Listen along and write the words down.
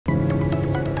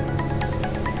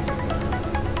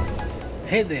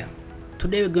Hey there,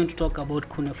 today we're going to talk about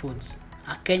Kune Foods,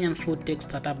 a Kenyan food tech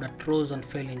startup that rose and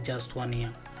fell in just 1 year.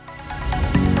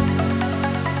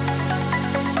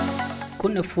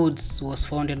 Kune Foods was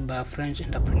founded by a French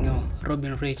entrepreneur,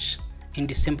 Reecht, in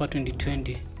December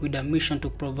 2020 with a mission to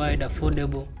provide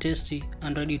affordable, tasty,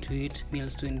 and ready-to-eat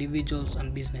meals to individuals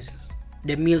and businesses.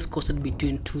 The meals costed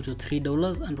between $2 to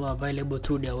 $3 and were available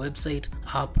through their website,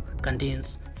 app,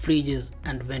 canteens, fridges,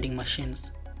 and vending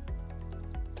machines.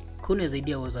 Kune's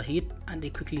idea was a hit, and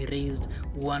they quickly raised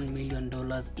 $1 million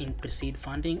in pre-seed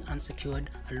funding and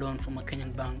secured a loan from a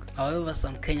Kenyan bank. However,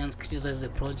 some Kenyans criticized the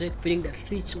project, feeling that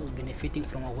Reecht was benefiting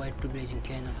from a white privilege in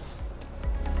Kenya.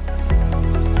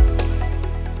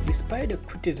 Despite the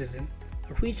criticism,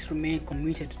 Reecht remained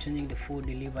committed to changing the food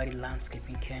delivery landscape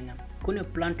in Kenya. Kune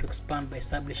planned to expand by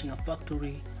establishing a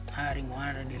factory, hiring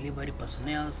 100 delivery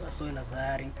personnel, as well as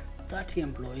hiring 30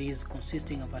 employees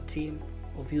consisting of a team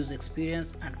of user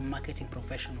experience and marketing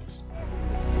professionals.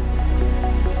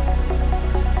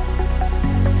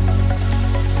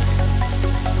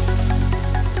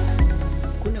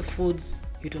 Kune Foods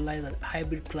utilized a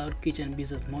hybrid cloud kitchen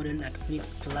business model that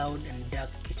mixed cloud and dark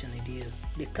kitchen ideas.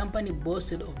 The company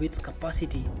boasted of its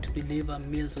capacity to deliver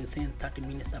meals within 30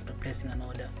 minutes after placing an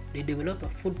order. They developed a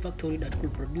food factory that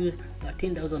could produce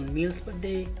 13,000 meals per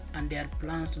day, and they had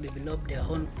plans to develop their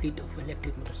own fleet of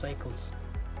electric motorcycles.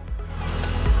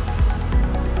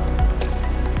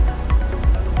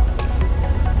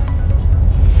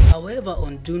 However,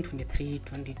 on June 23,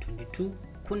 2022,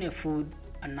 Kune Foods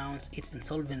announced its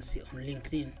insolvency on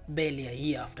LinkedIn barely a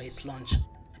year after its launch.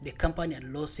 The company had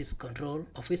lost its control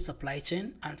of its supply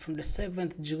chain, and from the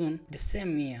 7th June the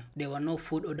same year, there were no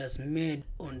food orders made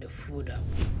on the food app.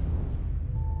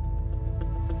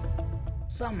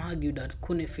 Some argue that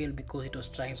Kune failed because it was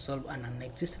trying to solve an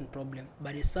non-existent problem,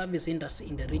 but the service industry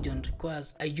in the region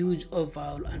requires a huge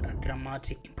overhaul and a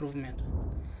dramatic improvement.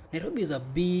 Nairobi is a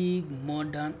big,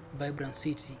 modern, vibrant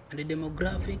city, and the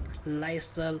demographic,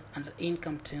 lifestyle, and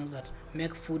income trends that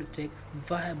make food tech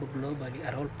viable globally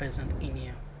are all present in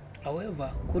here.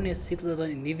 However, Kune's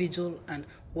 6,000 individual and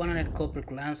 100 corporate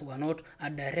clients were not a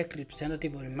direct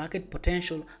representative of the market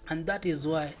potential, and that is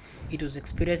why it was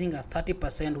experiencing a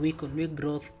 30% week-on-week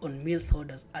growth on meals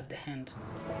orders at the end.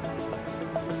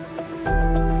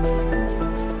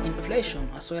 Inflation,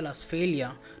 as well as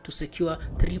failure to secure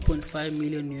 $3.5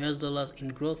 million in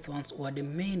growth funds, were the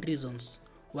main reasons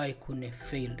why Kune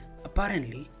failed.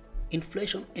 Apparently,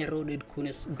 inflation eroded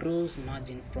Kune's gross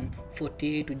margin from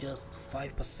 48% to just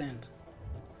 5%.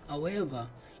 However,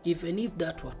 even if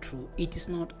that were true, it is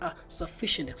not a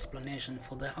sufficient explanation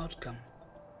for the outcome.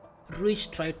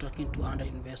 Reecht tried talking to 100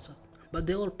 investors, but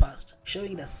they all passed,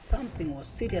 showing that something was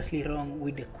seriously wrong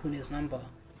with the Kune's number.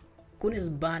 Kune's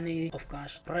burning of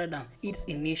cash, rather than its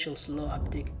initial slow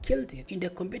uptake, killed it. In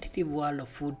the competitive world of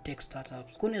food tech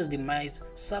startups, Kune's demise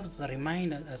serves as a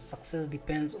reminder that success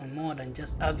depends on more than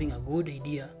just having a good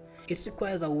idea. It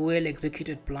requires a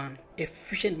well-executed plan,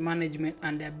 efficient management,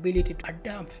 and the ability to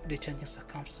adapt to the changing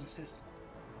circumstances.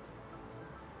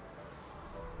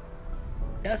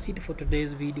 That's it for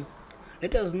today's video.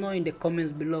 Let us know in the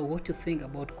comments below what you think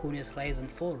about Kune's rise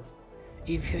and fall.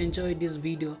 If you enjoyed this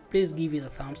video, please give it a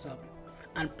thumbs up,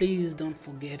 and please don't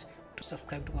forget to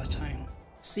subscribe to our channel.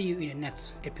 See you in the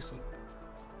next episode.